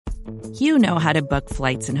You know how to book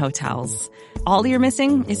flights and hotels. All you're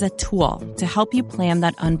missing is a tool to help you plan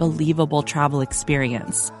that unbelievable travel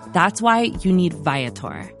experience. That's why you need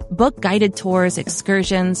Viator. Book guided tours,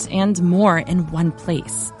 excursions, and more in one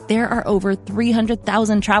place. There are over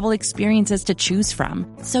 300,000 travel experiences to choose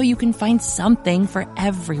from, so you can find something for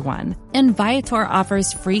everyone. And Viator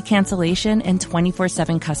offers free cancellation and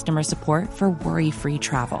 24/7 customer support for worry-free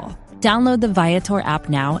travel. Download the Viator app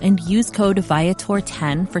now and use code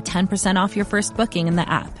Viator10 for 10% off your first booking in the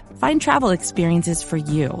app. Find travel experiences for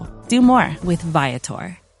you. Do more with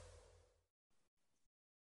Viator.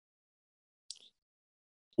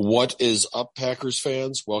 What is up, Packers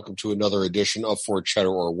fans? Welcome to another edition of For Cheddar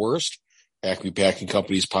or Wurst, Acme Packing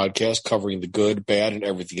Company's podcast covering the good, bad, and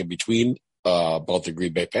everything in between about the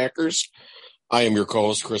Green Bay Packers. I am your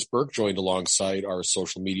co-host, Chris Burke, joined alongside our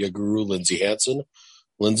social media guru, Lindsay Hansen.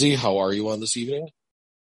 Lindsay, how are you on this evening?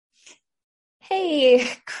 Hey,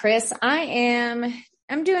 Chris, I'm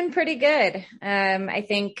doing pretty good. I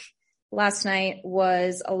think last night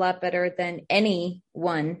was a lot better than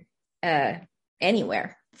anyone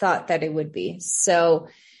anywhere thought that it would be. So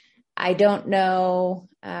I don't know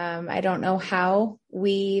how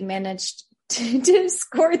we managed to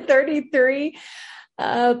score 33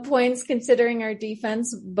 points considering our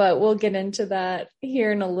defense, but we'll get into that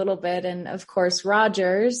here in a little bit. And of course,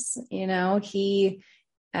 Rodgers, he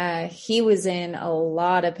was in a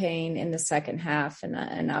lot of pain in the second half.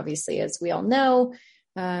 And obviously, as we all know,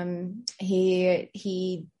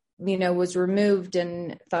 he was removed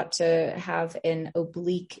and thought to have an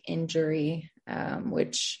oblique injury,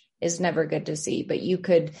 which is never good to see, but you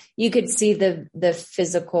could see the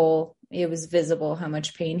physical, it was visible how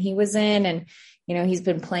much pain he was in. And, he's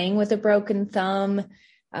been playing with a broken thumb,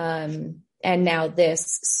 and now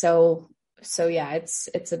this. So yeah,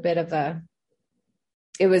 it's a bit of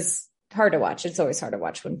it was hard to watch. It's always hard to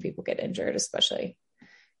watch when people get injured, especially,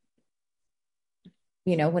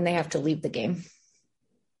 when they have to leave the game.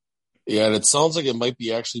 Yeah, and it sounds like it might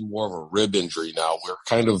be actually more of a rib injury now.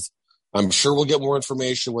 I'm sure we'll get more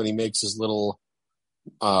information when he makes his little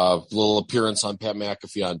appearance on Pat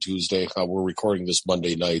McAfee on Tuesday. We're recording this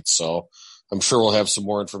Monday night, so I'm sure we'll have some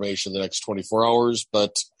more information in the next 24 hours.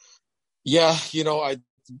 But yeah, I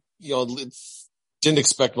didn't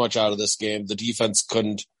expect much out of this game. The defense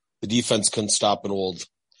couldn't stop an old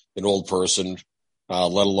person,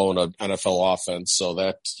 let alone an NFL offense. So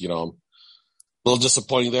that, a little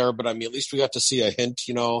disappointing there, but I mean, at least we got to see a hint,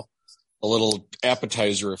 a little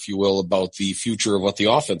appetizer, if you will, about the future of what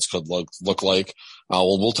the offense could look like.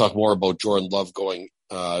 We'll talk more about Jordan Love going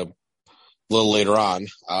a little later on.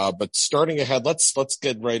 But starting ahead, let's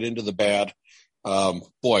get right into the bad.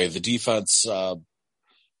 The defense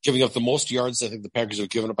giving up the most yards I think the Packers have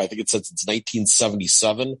given up. I think it said since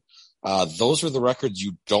 1977. Those are the records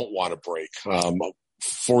you don't want to break.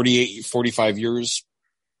 45 years.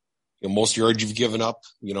 Most yards you've given up,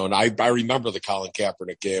 and I remember the Colin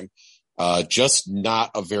Kaepernick game. Just not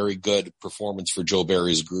a very good performance for Joe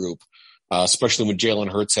Barry's group, especially when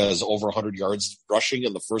Jalen Hurts has over 100 yards rushing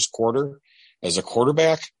in the first quarter as a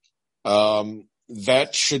quarterback.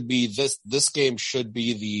 That should be this game should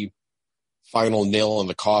be the final nail in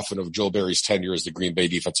the coffin of Joe Barry's tenure as the Green Bay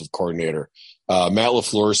defensive coordinator. Matt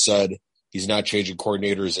LaFleur said he's not changing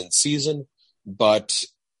coordinators in season, but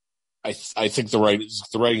I think the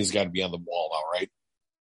writing's got to be on the wall now, right?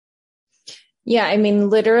 Yeah, I mean,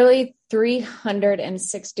 literally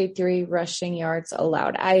 363 rushing yards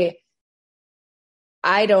allowed. I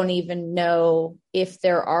don't even know if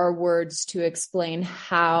there are words to explain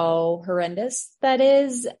how horrendous that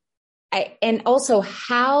is. And also,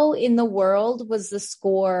 how in the world was the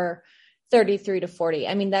score 33-40?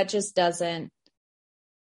 I mean, that just doesn't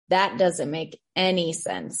make any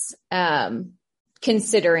sense.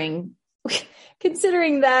 Considering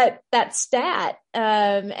that stat.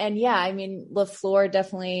 And yeah, I mean, LaFleur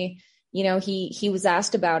definitely, he was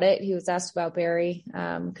asked about it. He was asked about Barry,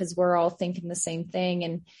 cause we're all thinking the same thing.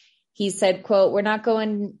 And he said, quote, "We're not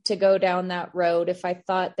going to go down that road. If I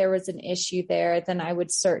thought there was an issue there, then I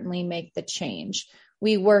would certainly make the change.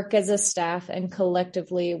 We work as a staff and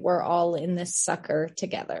collectively we're all in this sucker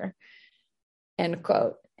together." End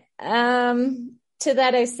quote. To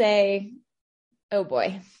that I say, oh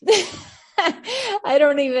boy.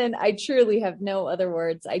 I truly have no other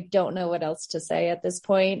words. I don't know what else to say at this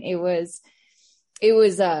point. It was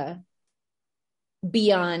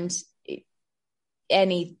beyond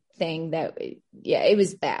anything it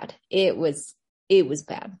was bad. It was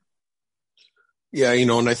bad. Yeah.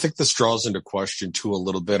 And I think this draws into question too, a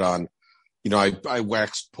little bit on, I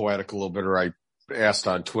waxed poetic a little bit, or I asked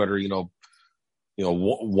on Twitter,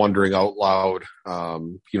 wondering out loud,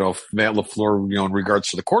 if Matt LaFleur, in regards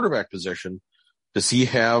to the quarterback position, does he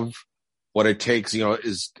have what it takes?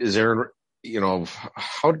 Is Aaron,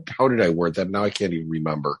 how did I word that? Now I can't even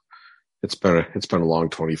remember. It's been a long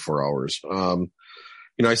 24 hours.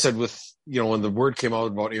 I said when the word came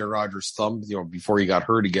out about Aaron Rodgers' thumb, before he got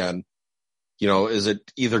hurt again, is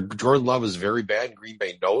it either Jordan Love is very bad and Green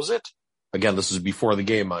Bay knows it? Again, this is before the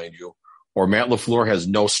game, mind you. Or Matt LaFleur has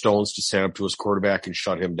no stones to stand up to his quarterback and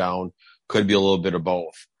shut him down. Could be a little bit of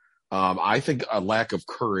both. I think a lack of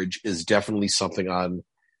courage is definitely something on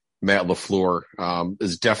Matt LaFleur,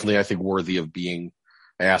 is definitely, I think, worthy of being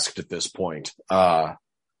asked at this point.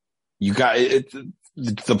 You got it.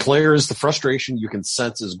 The players, the frustration you can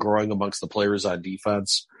sense is growing amongst the players on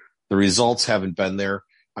defense. The results haven't been there.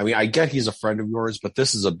 I mean, I get he's a friend of yours, but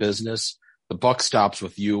this is a business. The buck stops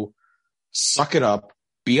with you. Suck it up,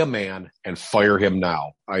 be a man, and fire him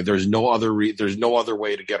now. There's no other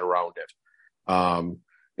way to get around it.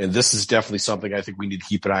 And this is definitely something I think we need to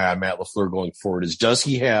keep an eye on Matt LaFleur going forward. Does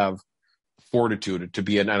he have fortitude to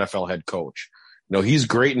be an NFL head coach? He's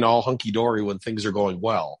great and all hunky dory when things are going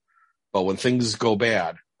well. But when things go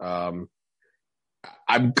bad, I'm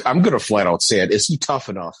going to flat out say it. Is he tough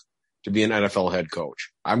enough to be an NFL head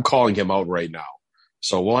coach? I'm calling him out right now.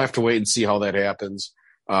 So we'll have to wait and see how that happens.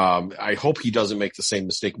 I hope he doesn't make the same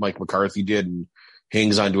mistake Mike McCarthy did and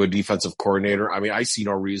hangs on to a defensive coordinator. I mean, I see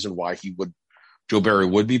no reason why Joe Barry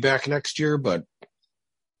would be back next year, but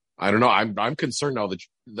I don't know. I'm concerned now that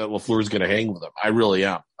LaFleur is going to hang with him. I really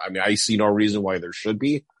am. I mean, I see no reason why there should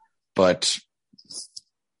be, but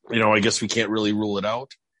I guess we can't really rule it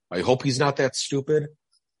out. I hope he's not that stupid,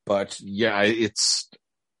 but yeah, it's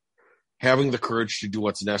having the courage to do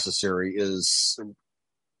what's necessary is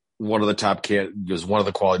one of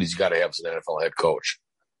the qualities you got to have as an NFL head coach.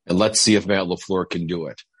 And let's see if Matt LaFleur can do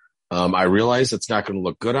it. I realize it's not going to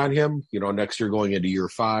look good on him. Next year going into year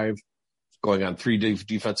 5, going on 3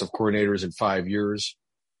 defensive coordinators in 5 years.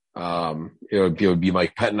 It would be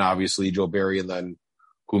Mike Pettin, obviously, Joe Barry, and then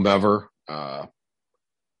whomever.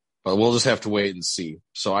 But we'll just have to wait and see.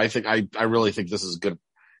 So I really think this is good.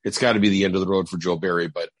 It's got to be the end of the road for Joe Barry.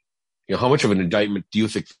 But how much of an indictment do you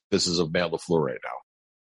think this is of Matt LaFleur right now?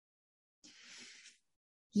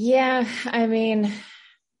 Yeah, I mean,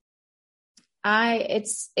 it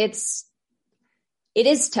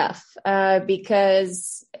is tough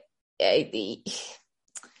because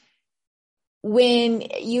when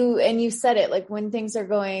you said it, like when things are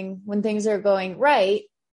going right,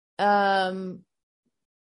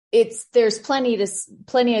 there's plenty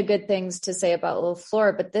of good things to say about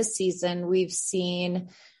LaFleur, but this season we've seen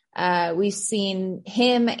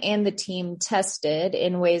him and the team tested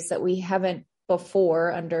in ways that we haven't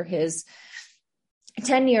before under his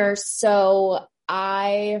tenure. So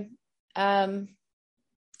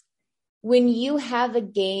when you have a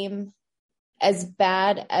game as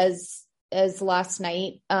bad as last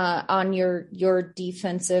night on your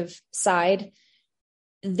defensive side,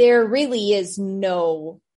 there really is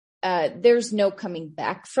there's no coming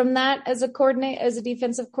back from that as a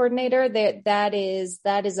defensive coordinator. That is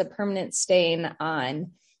a permanent stain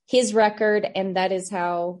on his record, and that is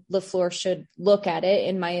how LaFleur should look at it,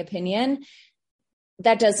 in my opinion.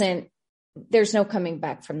 There's no coming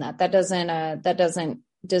back from that. That doesn't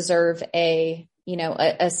deserve a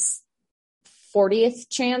 40th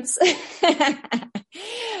chance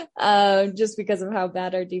just because of how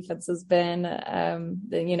bad our defense has been.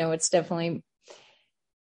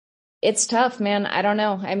 It's tough, man. I don't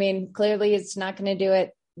know. I mean, clearly it's not going to do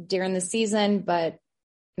it during the season, but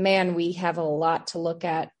man, we have a lot to look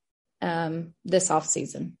at this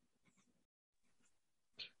offseason.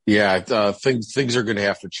 Yeah, things are going to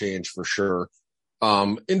have to change for sure.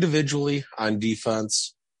 Individually on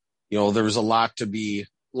defense, there was a lot to be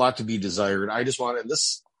desired. I just wanted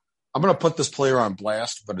this. I'm going to put this player on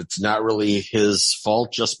blast, but it's not really his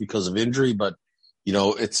fault just because of injury. But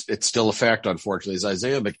it's still a fact, unfortunately. Is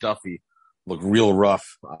Isaiah McDuffie looked real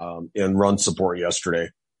rough in run support yesterday.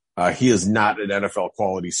 He is not an NFL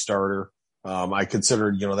quality starter. I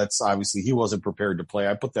considered, that's obviously he wasn't prepared to play.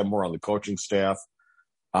 I put that more on the coaching staff.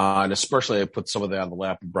 And especially I put some of that on the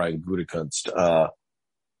lap of Brian Gutekunst,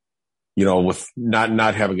 with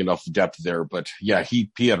not having enough depth there. But yeah, he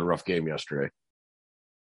had a rough game yesterday.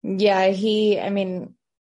 Yeah, he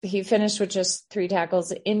finished with just 3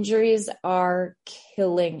 tackles. Injuries are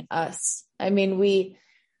killing us. I mean,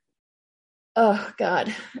 oh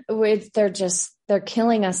God, they're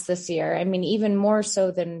killing us this year. I mean, even more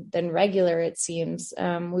so than regular, it seems.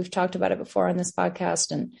 We've talked about it before on this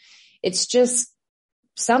podcast, and it's just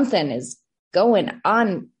something is going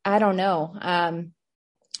on. I don't know.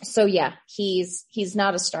 So yeah, he's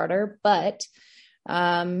not a starter, but,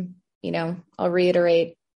 I'll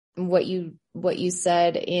reiterate what you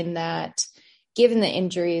said in that, given the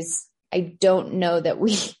injuries, I don't know that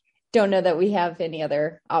we have any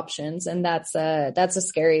other options. And that's a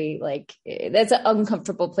scary, that's an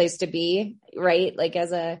uncomfortable place to be, right? Like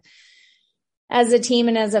as a team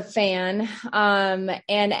and as a fan. And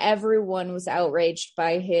everyone was outraged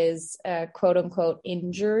by his quote unquote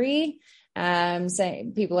injury.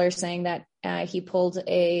 People are saying that he pulled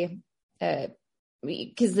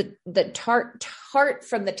because the Tart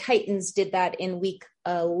from the Titans did that in week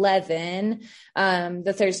 11,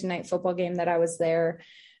 the Thursday night football game that I was there.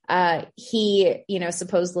 He,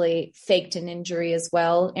 supposedly faked an injury as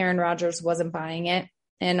well. Aaron Rodgers wasn't buying it,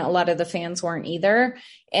 and a lot of the fans weren't either.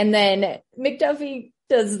 And then McDuffie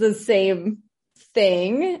does the same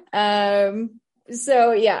thing.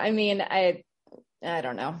 So yeah, I mean, I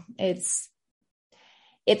don't know. It's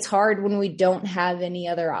hard when we don't have any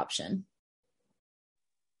other option.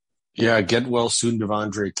 Yeah, get well soon,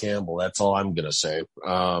 Devondre Campbell. That's all I'm gonna say.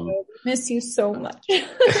 I miss you so much.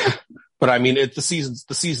 But I mean, the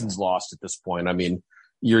season's lost at this point. I mean,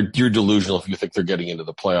 you're delusional if you think they're getting into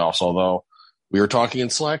the playoffs. Although we were talking in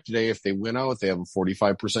Slack today, if they win out, they have a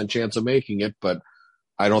 45% chance of making it. But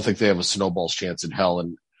I don't think they have a snowball's chance in hell.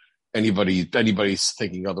 And anybody's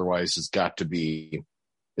thinking otherwise has got to be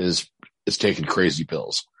is taking crazy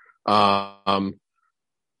pills.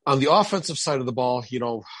 On the offensive side of the ball,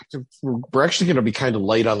 we're actually going to be kind of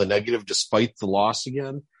light on the negative despite the loss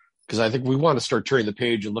again, because I think we want to start turning the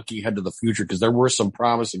page and looking ahead to the future, because there were some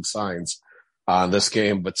promising signs on this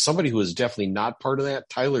game. But somebody who is definitely not part of that,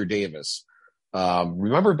 Tyler Davis.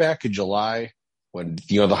 Remember back in July when,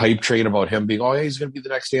 the hype train about him being, oh, yeah, he's going to be the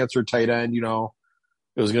next answer tight end, it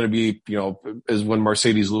was going to be, as when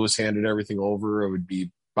Mercedes Lewis handed everything over, it would be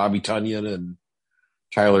Bobby Tunyon and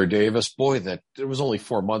Tyler Davis. Boy, it was only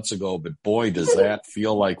 4 months ago, but boy, does that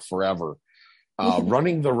feel like forever. When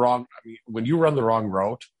you run the wrong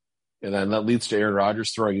route, and then that leads to Aaron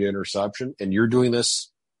Rodgers throwing an interception, and you're doing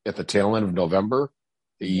this at the tail end of November,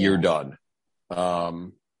 you're done.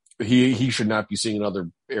 He should not be seeing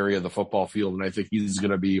another area of the football field, and I think he's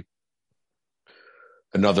going to be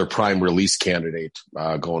another prime release candidate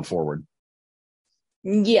going forward.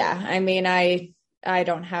 Yeah, I mean, I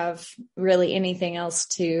don't have really anything else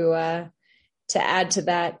to add to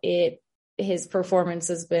that. His performance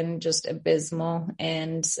has been just abysmal,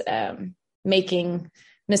 and making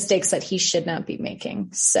mistakes that he should not be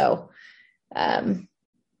making. So that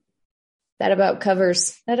about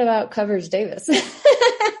covers Davis.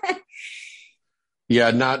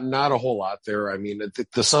 Yeah, not a whole lot there. I mean,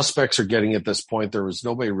 the suspects are getting at this point. There was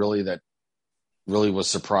nobody really that really was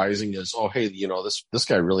surprising is, oh, hey, this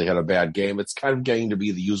guy really had a bad game. It's kind of getting to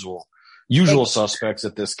be the usual suspects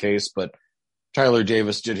at this case, but Tyler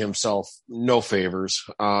Davis did himself no favors.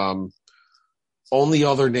 Only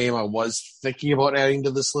other name I was thinking about adding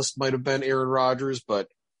to this list might have been Aaron Rodgers, but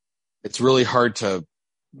it's really hard to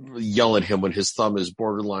yell at him when his thumb is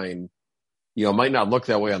borderline, might not look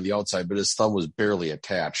that way on the outside, but his thumb was barely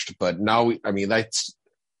attached. But now, I mean, it's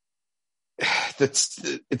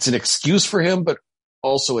an excuse for him, but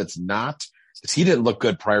also it's not, because he didn't look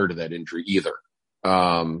good prior to that injury either.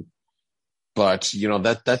 But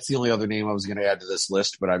that's the only other name I was going to add to this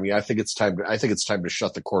list. But I mean, I think it's time to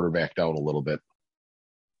shut the quarterback down a little bit.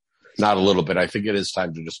 Not a little bit. I think it is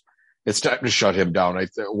time to shut him down.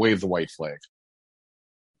 Wave the white flag.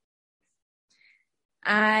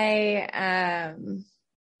 I'm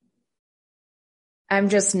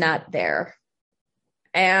just not there.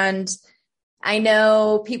 And I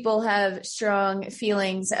know people have strong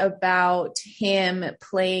feelings about him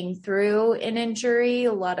playing through an injury.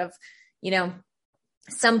 A lot of,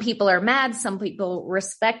 some people are mad, some people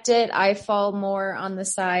respect it. I fall more on the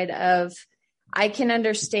side of, I can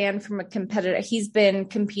understand from a competitor. He's been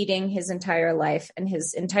competing his entire life and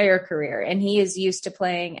his entire career, and he is used to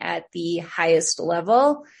playing at the highest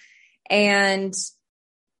level. And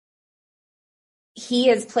he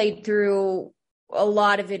has played through a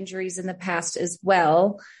lot of injuries in the past as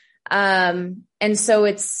well. And so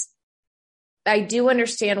I do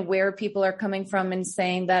understand where people are coming from and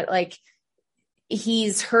saying that, like,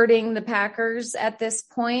 he's hurting the Packers at this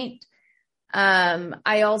point.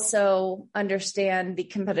 I also understand the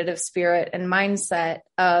competitive spirit and mindset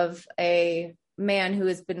of a man who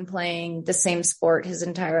has been playing the same sport his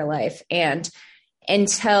entire life. And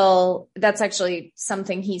until that's actually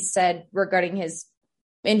something he said regarding his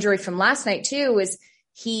injury from last night too, is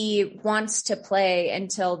he wants to play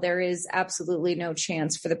until there is absolutely no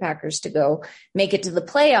chance for the Packers to go make it to the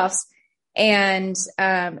playoffs. And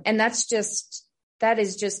that's just that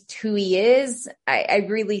is just who he is. I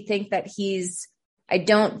really think that I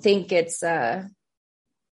don't think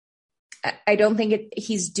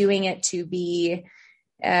he's doing it to be,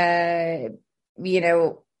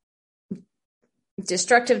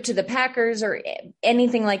 destructive to the Packers or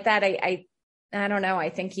anything like that. I don't know. I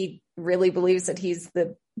think he really believes that he's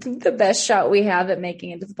the best shot we have at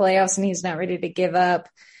making it to the playoffs, and he's not ready to give up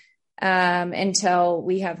until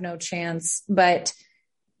we have no chance. But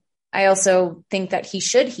I also think that he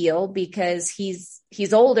should heal because he's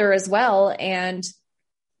older as well, and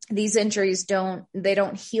these injuries don't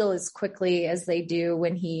heal as quickly as they do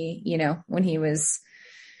when he was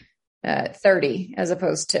 30 as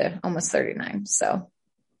opposed to almost 39. So.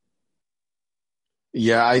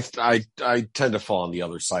 Yeah, I tend to fall on the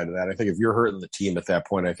other side of that. I think if you're hurting the team at that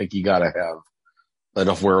point, I think you got to have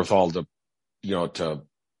enough wherewithal to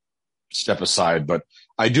step aside. But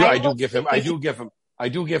I do give him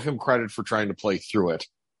credit for trying to play through it.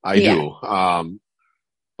 I do.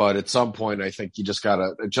 But at some point, I think you just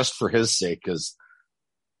gotta, just for his sake, because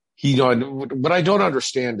what I don't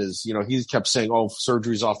understand is, he kept saying, "Oh,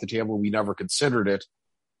 surgery's off the table. We never considered it,"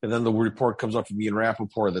 and then the report comes up from me and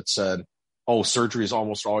Rappaport that said, "Oh, surgery is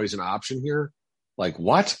almost always an option here." Like,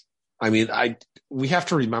 what? I mean, we have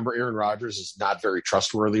to remember Aaron Rodgers is not very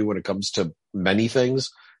trustworthy when it comes to many things,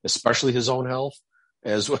 especially his own health.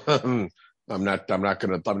 As I'm not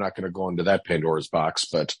going to go into that Pandora's box,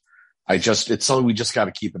 but it's something we just got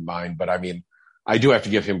to keep in mind. But I mean, I do have to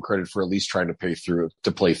give him credit for at least trying to play through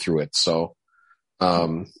it. So,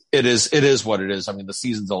 it is what it is. I mean, the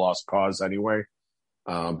season's a lost cause anyway.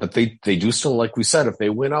 But they do still, like we said, if they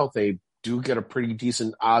win out, they do get a pretty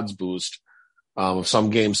decent odds boost if some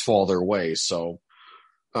games fall their way. So,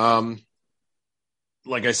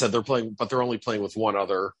 like I said, they're only playing with one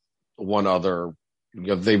other.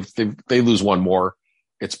 They lose one more,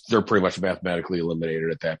 they're pretty much mathematically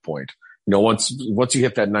eliminated at that point. Once you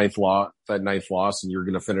hit that ninth loss, and you're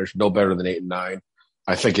going to finish no better than 8-9,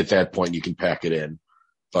 I think at that point you can pack it in.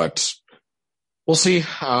 But we'll see.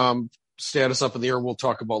 Status up in the air. We'll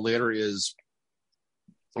talk about later is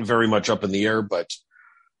very much up in the air, but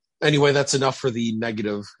anyway, that's enough for the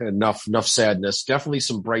negative. Enough sadness. Definitely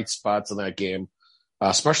some bright spots in that game,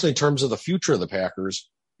 especially in terms of the future of the Packers,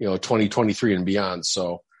 2023 and beyond.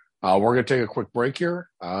 So we're going to take a quick break here,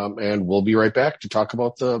 and we'll be right back to talk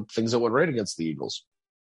about the things that went right against the Eagles.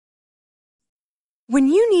 When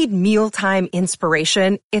you need mealtime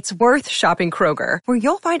inspiration, it's worth shopping Kroger, where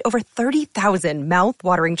you'll find over 30,000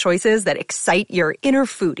 mouth-watering choices that excite your inner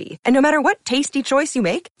foodie. And no matter what tasty choice you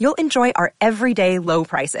make, you'll enjoy our everyday low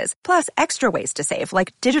prices, plus extra ways to save,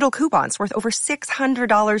 like digital coupons worth over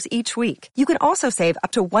 $600 each week. You can also save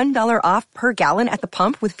up to $1 off per gallon at the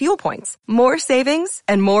pump with fuel points. More savings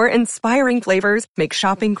and more inspiring flavors make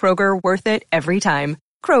shopping Kroger worth it every time.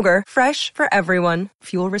 Kroger, fresh for everyone.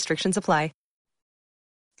 Fuel restrictions apply.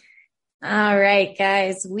 All right,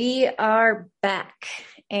 guys, we are back,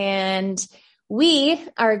 and we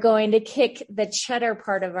are going to kick the Cheddar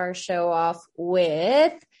part of our show off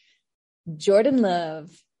with Jordan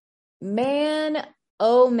Love. Man,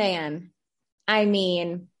 oh man. I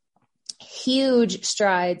mean, huge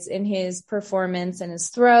strides in his performance and his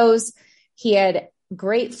throws. He had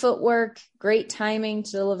great footwork, great timing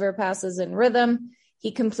to deliver passes in rhythm.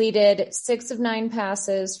 He completed 6 of 9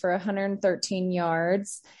 passes for 113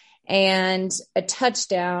 yards. And a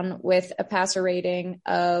touchdown with a passer rating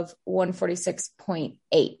of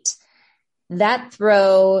 146.8. That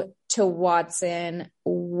throw to Watson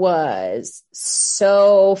was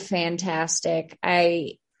so fantastic.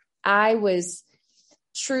 I was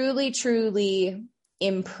truly, truly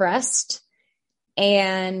impressed.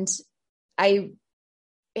 And I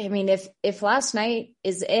mean, if last night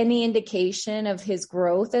is any indication of his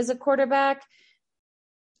growth as a quarterback,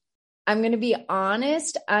 I'm going to be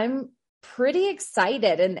honest, I'm pretty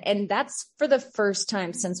excited. And that's for the first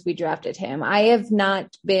time since we drafted him. I have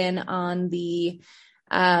not been on it's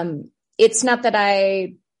not that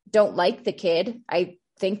I don't like the kid. I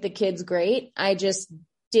think the kid's great. I just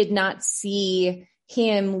did not see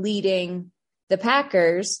him leading the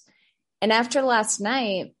Packers. And after last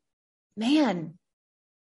night, man,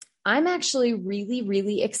 I'm actually really,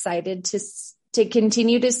 really excited to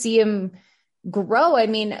continue to see him grow. I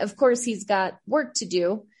mean, of course, he's got work to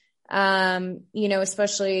do,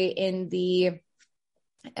 especially in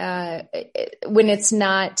when it's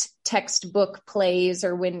not textbook plays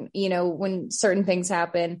or when certain things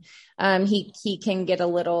happen, he can get a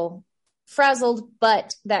little frazzled,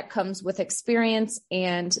 but that comes with experience.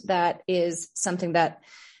 And that is something that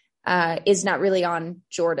is not really on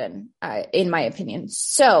Jordan, in my opinion.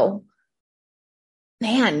 So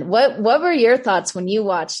Man, what were your thoughts when you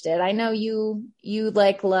watched it? I know you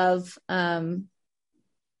like Love.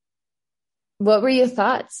 What were your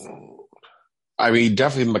thoughts? I mean,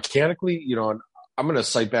 definitely mechanically, I'm going to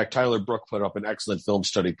cite back Tyler Brook put up an excellent film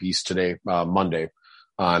study piece today, Monday,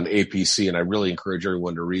 on APC, and I really encourage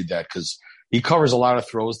everyone to read that because he covers a lot of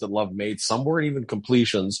throws that Love made. Some weren't even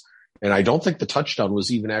completions, and I don't think the touchdown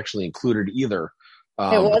was even actually included either.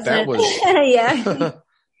 It wasn't. That was,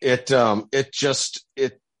 yeah.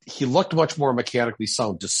 He looked much more mechanically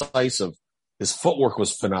sound, decisive. His footwork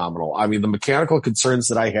was phenomenal. I mean, the mechanical concerns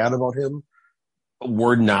that I had about him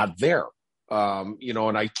were not there.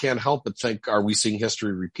 And I can't help but think, are we seeing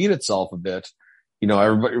history repeat itself a bit?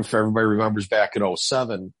 If everybody remembers back in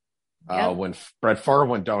 2007, when Brett Favre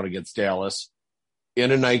went down against Dallas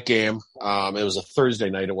in a night game. It was a Thursday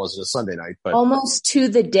night. It wasn't a Sunday night, but almost to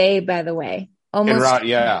the day, by the way. Almost.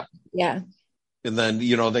 Yeah. And then,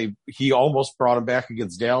 he almost brought him back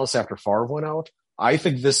against Dallas after Favre went out. I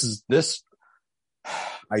think this.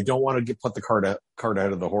 I don't want to put the cart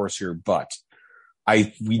ahead of the horse here, but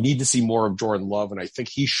we need to see more of Jordan Love. And I think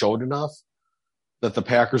he showed enough that the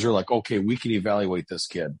Packers are like, okay, we can evaluate this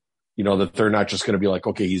kid, that they're not just going to be like,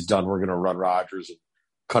 okay, he's done. We're going to run Rodgers and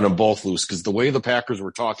cut them both loose. Cause the way the Packers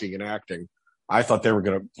were talking and acting, I thought they were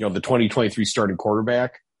going to, the 2023 starting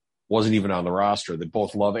quarterback wasn't even on the roster. That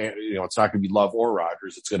both Love and, it's not going to be Love or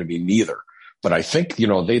Rodgers. It's going to be neither. But I think,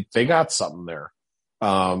 they got something there.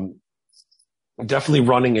 Definitely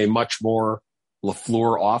running a much more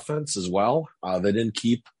LaFleur offense as well. They didn't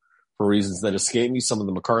keep, for reasons that escape me, some of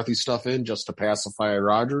the McCarthy stuff in just to pacify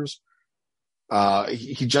Rodgers.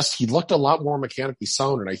 He looked a lot more mechanically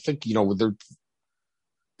sound. And I think,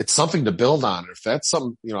 it's something to build on. If that's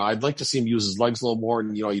something, I'd like to see him use his legs a little more.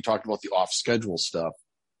 And, you talked about the off schedule stuff.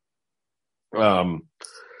 That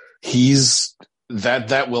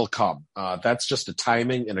will come. That's just a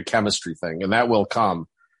timing and a chemistry thing. And that will come,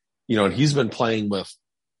 and he's been playing with,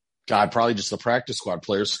 probably just the practice squad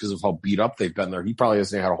players because of how beat up they've been there. He probably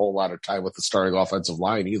hasn't had a whole lot of time with the starting offensive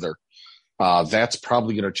line either. That's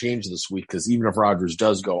probably going to change this week because even if Rodgers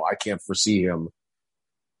does go, I can't foresee him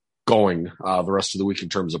going the rest of the week in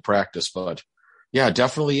terms of practice. But yeah,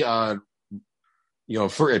 definitely, to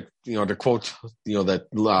quote,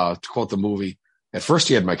 to quote the movie, at first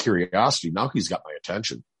he had my curiosity. Now he's got my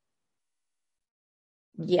attention.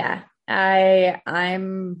 Yeah,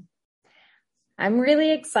 I'm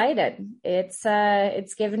really excited. It's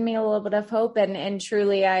given me a little bit of hope, and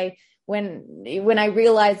truly, when I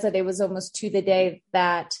realized that it was almost to the day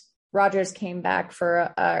that Rodgers came in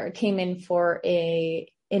for an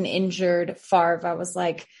injured Favre, I was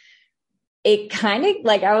like,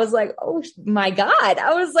 I was like, oh my God,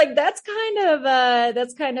 I was like, that's kind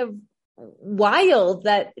of wild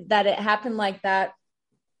that it happened like that,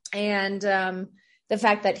 and the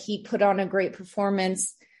fact that he put on a great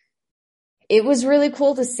performance. It was really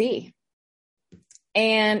cool to see.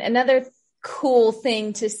 And another cool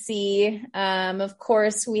thing to see, of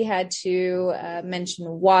course, we had to mention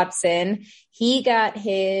Watson. He got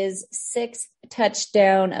his 6th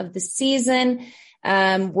touchdown of the season,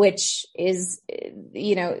 which is,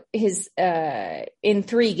 his in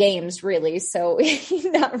 3 games, really. So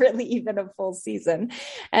not really even a full season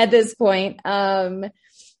at this point. From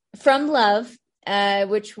Love.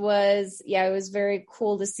 Which was, it was very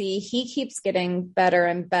cool to see. He keeps getting better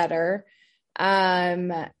and better.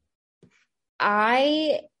 So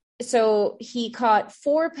he caught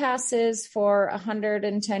 4 passes for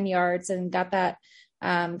 110 yards and got that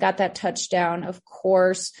touchdown, of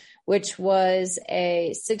course, which was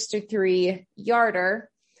a 63-yarder,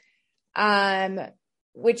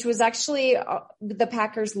 which was actually the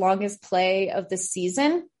Packers' longest play of the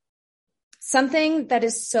season. Something that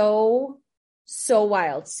is so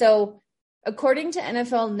wild. So according to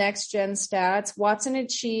NFL Next Gen stats, Watson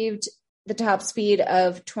achieved the top speed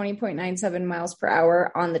of 20.97 miles per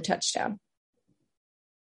hour on the touchdown.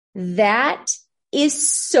 That is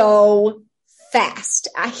so fast.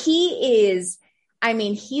 He's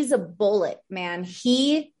a bullet, man.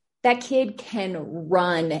 That kid can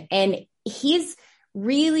run, and he's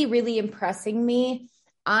really, really impressing me.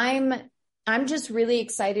 I'm just really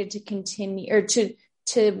excited to continue, or to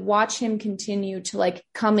watch him continue to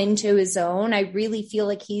come into his own. I really feel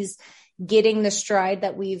like he's getting the stride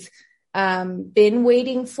that we've been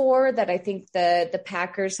waiting for, that I think the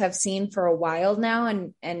Packers have seen for a while now.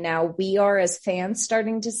 And now we are, as fans,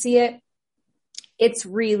 starting to see it. It's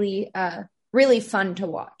really, really fun to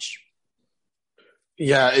watch.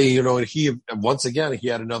 Yeah. And he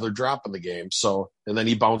had another drop in the game. And then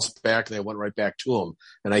he bounced back and they went right back to him.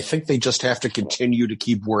 And I think they just have to continue to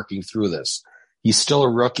keep working through this. He's still a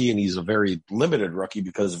rookie, and he's a very limited rookie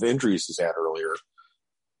because of injuries he's had earlier.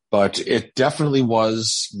 But it definitely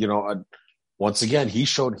was, once again, he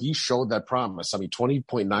showed that promise. I mean,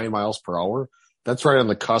 20.9 miles per hour, that's right on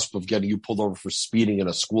the cusp of getting you pulled over for speeding in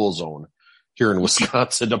a school zone here in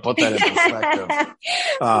Wisconsin, to put that in perspective.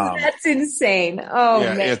 That's insane. Oh,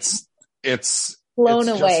 yeah, man. It's blown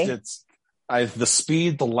away. The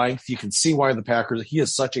speed, the length, you can see why the Packers, he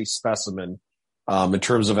is such a specimen in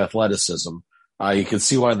terms of athleticism. You can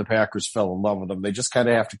see why the Packers fell in love with him. They just kind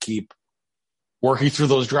of have to keep working through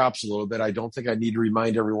those drops a little bit. I don't think I need to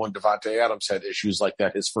remind everyone Devontae Adams had issues like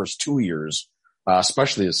that his first 2 years,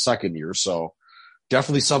 especially his second year. So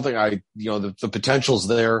definitely something the potential's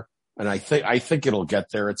there, and I think it'll get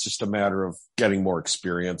there. It's just a matter of getting more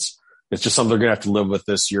experience. It's just something they're going to have to live with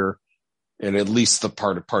this year and at least the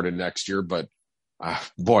part of next year. But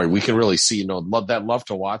boy, we can really see, that Love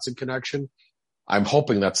to Watson connection. I'm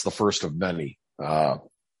hoping that's the first of many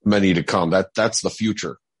to come. That's the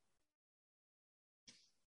future.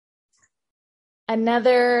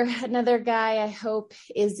 Another guy I hope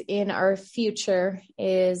is in our future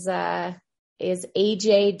is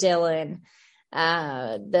AJ Dillon.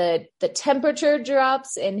 The temperature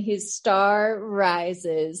drops and his star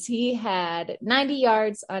rises. He had 90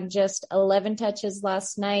 yards on just 11 touches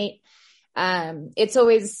last night. It's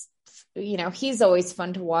always, he's always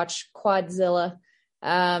fun to watch. Quadzilla.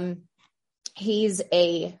 He's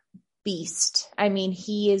a beast. I mean,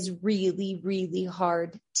 he is really, really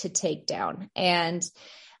hard to take down. And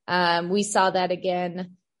we saw that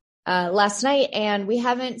again last night, and we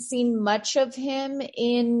haven't seen much of him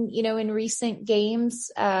in recent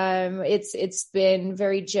games. It's been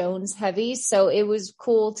very Jones heavy. So it was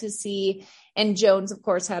cool to see. And Jones, of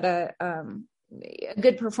course, had a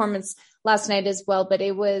good performance last night as well, but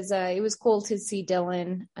it was cool to see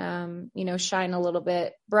Dillon, shine a little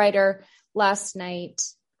bit brighter last night.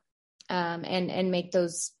 And make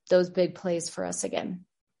those big plays for us again.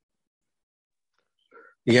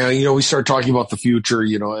 Yeah, we start talking about the future.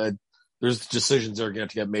 There's decisions that are going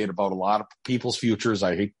to get made about a lot of people's futures.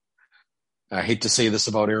 I hate to say this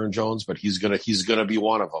about Aaron Jones, but he's gonna be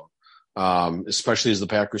one of them. Especially as the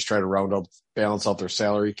Packers try to balance out their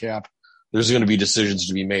salary cap. There's going to be decisions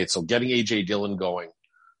to be made. So getting AJ Dillon going,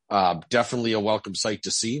 definitely a welcome sight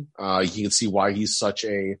to see. You can see why he's such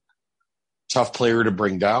a tough player to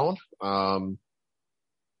bring down.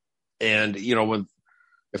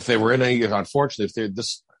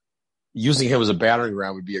 Using him as a battering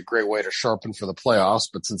ram would be a great way to sharpen for the playoffs.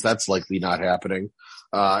 But since that's likely not happening,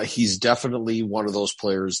 he's definitely one of those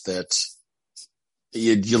players that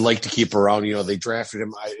you like to keep around. They drafted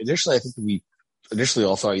him. I think we initially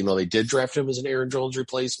all thought, they did draft him as an Aaron Jones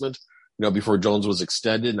replacement, before Jones was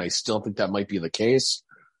extended. And I still think that might be the case,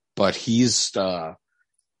 but he's quite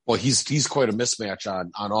a mismatch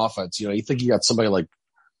on offense. You think you got somebody like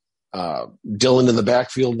Dillon in the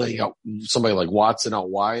backfield, and then you got somebody like Watson out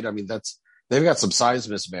wide. I mean, they've got some size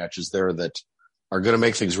mismatches there that are going to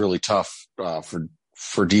make things really tough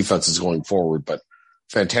for defenses going forward. But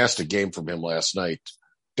fantastic game from him last night.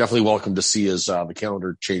 Definitely welcome to see as the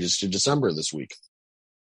calendar changes to December this week.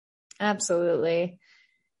 Absolutely.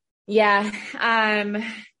 Yeah.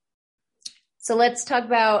 So let's talk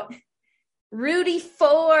about Rudy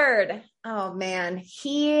Ford. Oh man,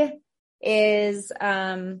 he is,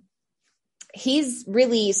 he's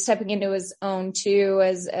really stepping into his own too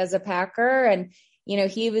as a Packer. And,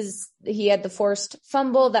 he had the forced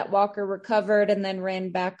fumble that Walker recovered and then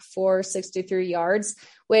ran back for 63 yards,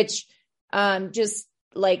 which, just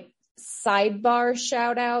like sidebar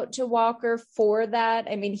shout out to Walker for that.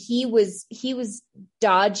 I mean, he was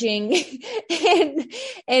dodging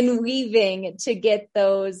and weaving to get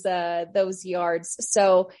those yards.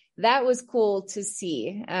 So that was cool to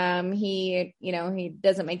see. He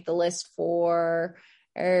doesn't make the list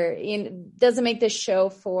doesn't make the show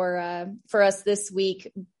for us this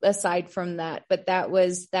week aside from that. But that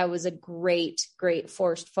was a great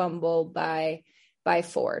forced fumble by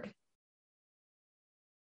Ford.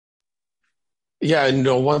 Yeah, and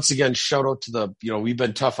once again, shout out to we've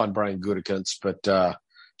been tough on Brian Gutekunst, but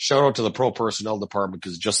shout out to the pro personnel department,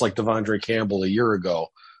 because just like Devondre Campbell a year ago,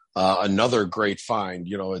 another great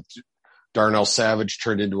find. Darnell Savage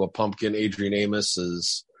turned into a pumpkin. Adrian Amos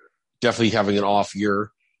is definitely having an off year.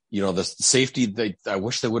 The safety, I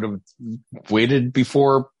wish they would have waited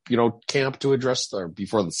before, camp to address, or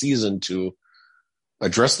before the season to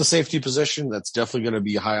address the safety position. That's definitely going to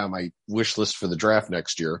be high on my wish list for the draft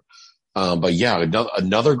next year. But yeah,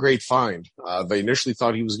 another great find. They initially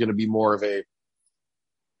thought he was going to be more of a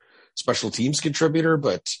special teams contributor,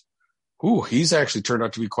 but he's actually turned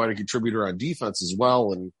out to be quite a contributor on defense as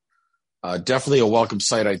well. And Definitely a welcome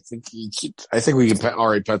sight. I think we can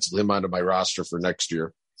already pencil him onto my roster for next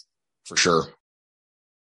year for sure.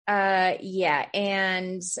 Yeah.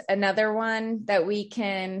 And another one that we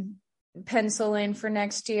can pencil in for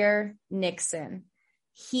next year, Nixon.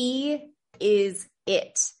 He is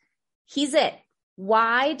it. He's it.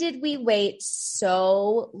 Why did we wait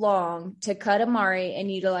so long to cut Amari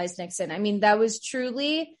and utilize Nixon? I mean, that was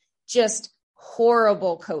truly just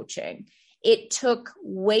horrible coaching. It took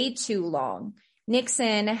way too long.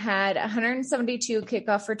 Nixon had 172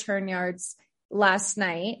 kickoff return yards last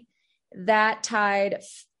night. That tied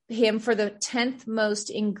him for the 10th most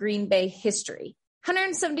in Green Bay history.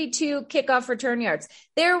 172 kickoff return yards.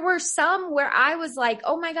 There were some where I was like,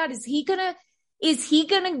 oh my God, is he gonna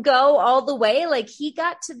go all the way? Like he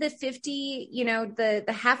got to the 50, the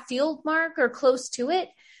half field mark or close to it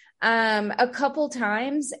a couple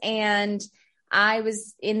times. And I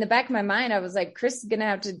was in the back of my mind, I was like, Chris is going to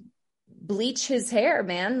have to bleach his hair,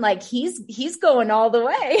 man. Like he's going all the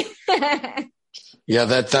way. Yeah,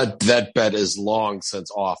 that bet is long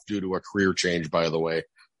since off due to a career change, by the way.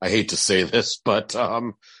 I hate to say this, but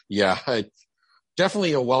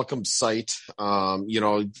definitely a welcome sight.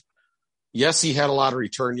 Yes, he had a lot of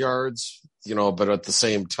return yards, but at the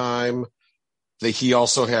same time, he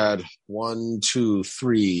also had 1, 2,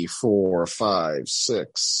 3, 4, 5,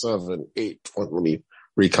 6, 7, 8. Let me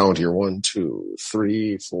recount here. 1, 2,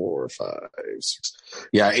 3, 4, 5, 6.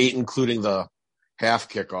 Yeah, 8, including the half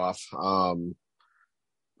kickoff.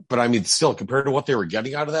 But I mean, still compared to what they were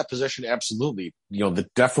getting out of that position, absolutely,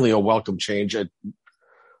 definitely a welcome change.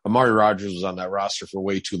 Amari Rodgers was on that roster for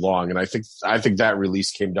way too long, and I think that release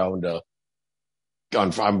came down to.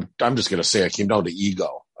 I'm just going to say it came down to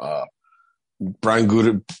ego. Brian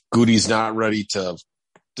Goody's not ready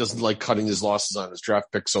doesn't like cutting his losses on his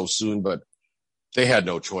draft pick so soon, but they had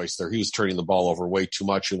no choice there. He was turning the ball over way too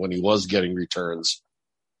much. And when he was getting returns,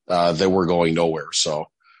 they were going nowhere. So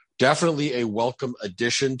definitely a welcome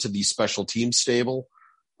addition to the special team stable.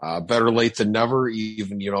 Better late than never,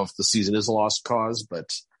 even, if the season is a lost cause, but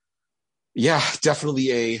yeah,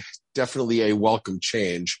 definitely a welcome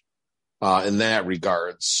change, in that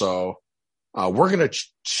regard. So, we're going to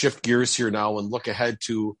shift gears here now and look ahead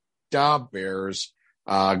to the Bears.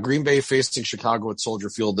 Green Bay facing Chicago at Soldier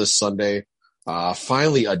Field this Sunday.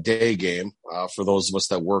 Finally a day game, for those of us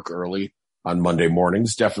that work early on Monday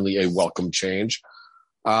mornings. Definitely a welcome change.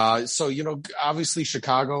 So, obviously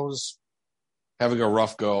Chicago's having a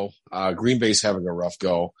rough go. Green Bay's having a rough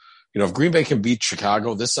go. If Green Bay can beat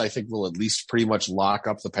Chicago, this I think will at least pretty much lock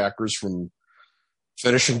up the Packers from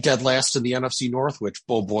finishing dead last in the NFC North, which,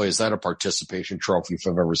 oh boy, is that a participation trophy if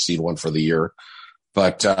I've ever seen one for the year.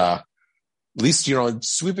 But at least,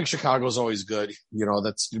 sweeping Chicago is always good.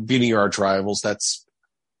 That's beating your arch rivals. That's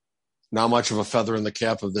not much of a feather in the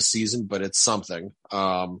cap of this season, but it's something.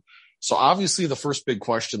 So obviously the first big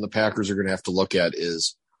question the Packers are going to have to look at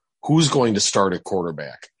is who's going to start at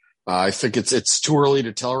quarterback. I think it's too early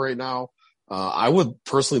to tell right now. I would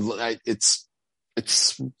personally, it's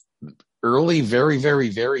early, very, very,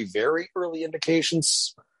 very, very early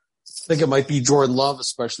indications. I think it might be Jordan Love,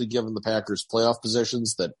 especially given the Packers' playoff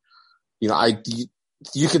positions. That you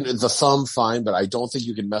can the thumb fine, but I don't think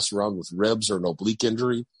you can mess around with ribs or an oblique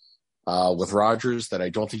injury with Rodgers. That I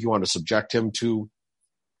don't think you want to subject him to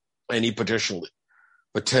any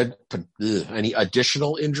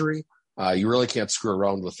additional injury. You really can't screw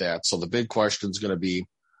around with that. So the big question is going to be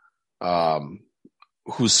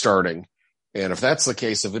who's starting. And if that's the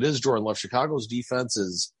case, if it is Jordan Love, Chicago's defense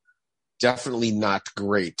is definitely not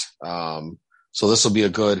great. So this will be a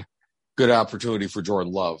good opportunity for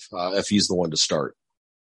Jordan Love if he's the one to start.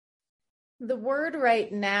 The word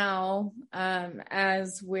right now,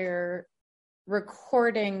 as we're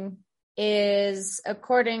recording, is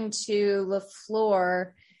according to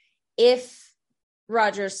LaFleur, if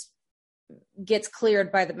Rodgers gets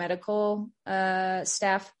cleared by the medical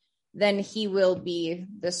staff, then he will be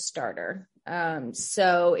the starter.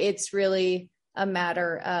 So it's really a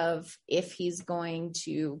matter of if he's going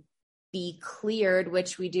to be cleared,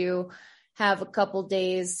 which we do have a couple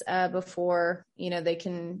days before, they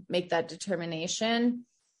can make that determination.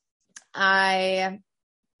 I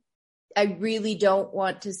really don't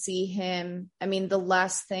want to see him. I mean, the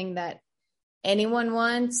last thing that anyone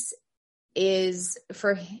wants is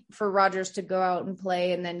for Rodgers to go out and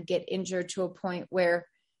play and then get injured to a point where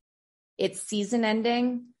it's season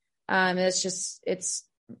ending. It's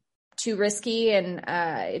too risky, and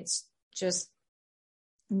it's just,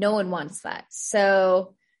 no one wants that.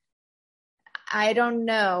 So I don't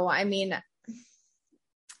know. I mean,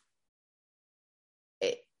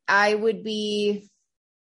 I would be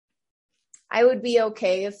I would be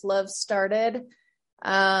okay if Love started.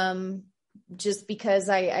 Just because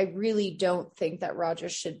I really don't think that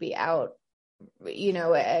Rodgers should be out,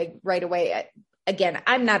 right away. Again,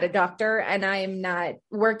 I'm not a doctor and I am not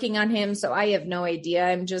working on him, so I have no idea.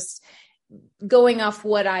 I'm just going off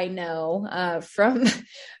what I know from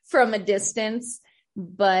a distance.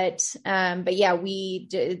 But yeah,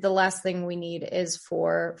 the last thing we need is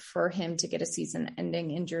for him to get a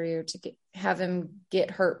season-ending injury or to have him get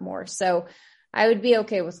hurt more. So I would be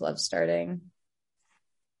okay with Love starting.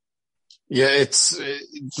 Yeah, it's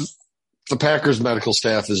the Packers medical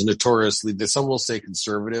staff is notoriously, some will say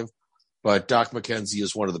conservative, but Doc McKenzie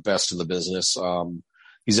is one of the best in the business.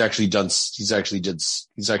 He's actually done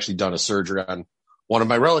a surgery on one of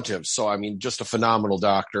my relatives. So, I mean, just a phenomenal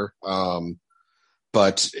doctor.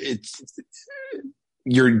 But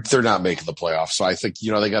they're not making the playoffs. So I think,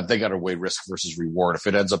 they got to weigh risk versus reward. If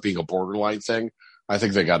it ends up being a borderline thing, I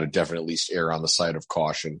think they got to definitely at least err on the side of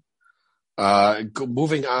caution.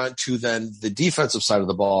 Moving on to then the defensive side of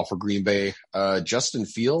the ball for Green Bay, Justin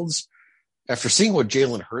Fields. After seeing what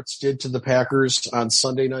Jalen Hurts did to the Packers on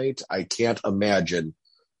Sunday night, I can't imagine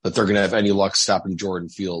that they're going to have any luck stopping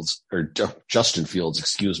Justin Fields,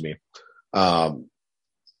 excuse me. They're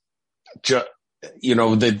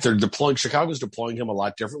deploying, Chicago's deploying him a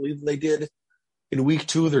lot differently than they did in week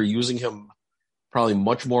 2. They're using him probably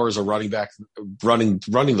much more as a running back, running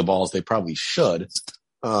the ball as they probably should,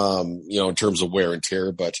 in terms of wear and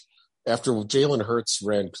tear. But after Jalen Hurts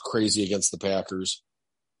ran crazy against the Packers,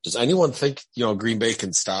 does anyone think, Green Bay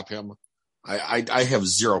can stop him? I have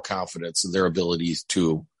zero confidence in their ability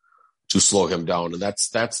to slow him down. And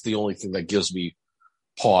that's the only thing that gives me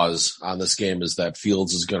pause on this game, is that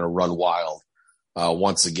Fields is going to run wild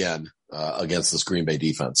once again against this Green Bay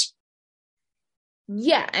defense.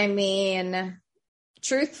 Yeah, I mean,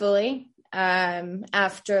 truthfully,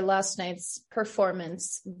 after last night's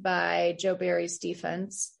performance by Joe Barry's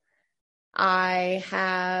defense, I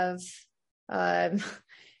have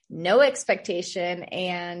no expectation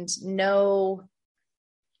and no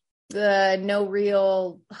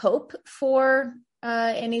real hope for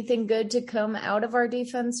anything good to come out of our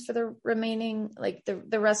defense for the remaining,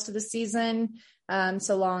 the rest of the season,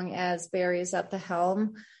 so long as Barry is at the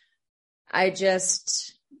helm.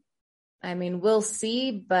 We'll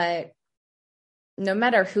see, but no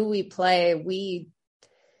matter who we play,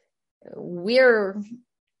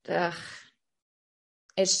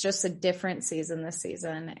 it's just a different season this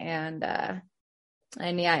season. And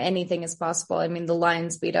yeah, anything is possible. I mean, the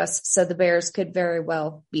Lions beat us, so the Bears could very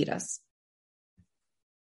well beat us.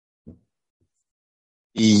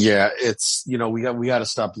 Yeah, it's, we got to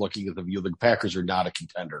stop looking at the view. The Packers are not a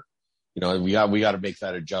contender. We got to make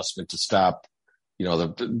that adjustment to stop,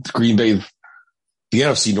 the Green Bay. The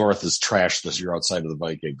NFC North is trash this year outside of the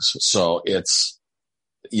Vikings. So it's,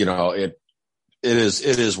 it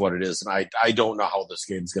is what it is. And I don't know how this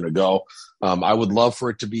game's going to go. I would love for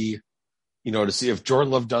it to be, to see if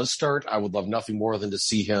Jordan Love does start. I would love nothing more than to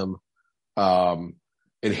see him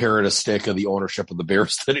inherit a stake of the ownership of the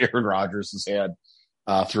Bears that Aaron Rodgers has had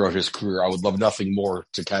throughout his career. I would love nothing more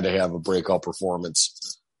to kind of have a breakout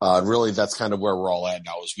performance. Really, that's kind of where we're all at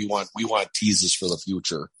now, is we want teases for the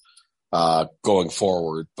future going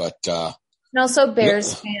forward. But and also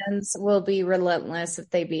Bears fans will be relentless if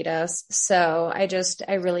they beat us. So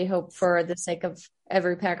I really hope, for the sake of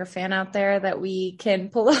every Packer fan out there, that we can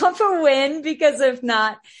pull off a win, because if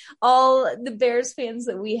not, all the Bears fans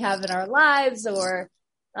that we have in our lives or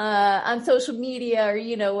on social media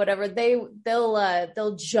or, whatever,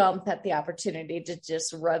 they'll jump at the opportunity to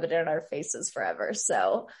just rub it in our faces forever.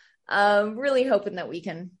 So really hoping that we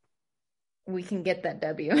can get that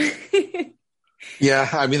W. Yeah,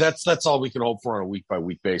 I mean, that's all we can hope for on a week by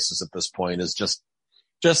week basis at this point, is just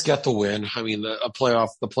get the win. I mean, the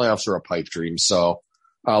playoffs are a pipe dream. So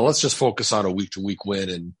let's just focus on a week to week win,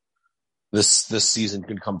 and this season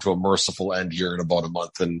can come to a merciful end here in about a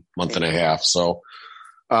month and a half. So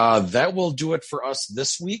that will do it for us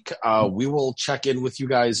this week. We will check in with you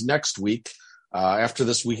guys next week. After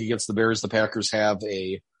this week against the Bears, the Packers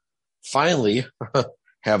finally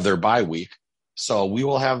have their bye week. So we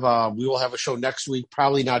will have a show next week,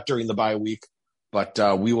 probably not during the bye week, but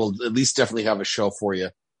we will at least definitely have a show for you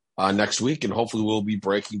next week, and hopefully we'll be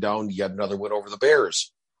breaking down yet another win over the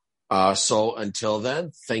Bears. So until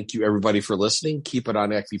then, thank you everybody for listening. Keep it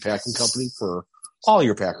on Acme Packing Company for all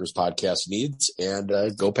your Packers podcast needs,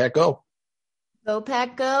 and go Pack Go. Go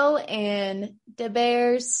Pack Go, and the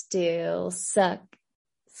Bears still suck.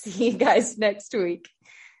 See you guys next week.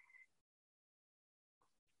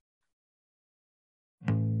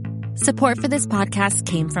 Support for this podcast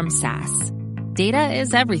came from SAS. Data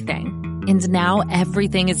is everything. And now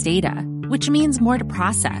everything is data, which means more to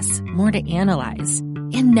process, more to analyze.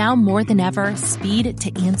 And now more than ever, speed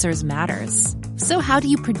to answers matters. So how do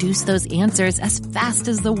you produce those answers as fast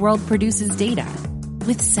as the world produces data?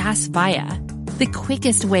 With SAS Viya, the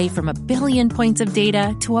quickest way from a billion points of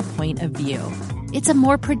data to a point of view. It's a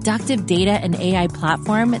more productive data and AI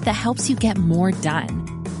platform that helps you get more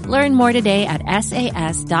done. Learn more today at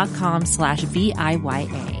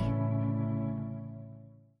sas.com/VIYA.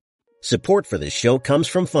 Support for this show comes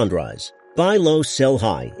from Fundrise. Buy low, sell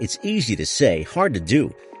high. It's easy to say, hard to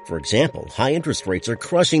do. For example, high interest rates are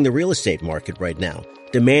crushing the real estate market right now.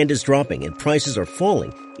 Demand is dropping and prices are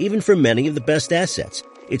falling, even for many of the best assets.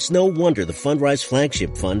 It's no wonder the Fundrise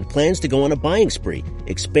Flagship Fund plans to go on a buying spree,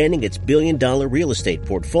 expanding its billion-dollar real estate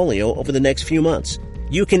portfolio over the next few months.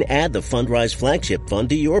 You can add the Fundrise Flagship Fund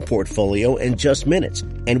to your portfolio in just minutes,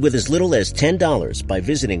 and with as little as $10 by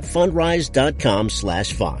visiting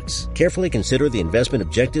fundrise.com/Fox. Carefully consider the investment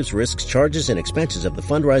objectives, risks, charges, and expenses of the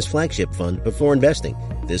Fundrise Flagship Fund before investing.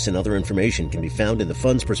 This and other information can be found in the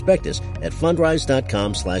fund's prospectus at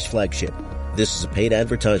fundrise.com/flagship. This is a paid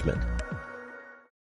advertisement.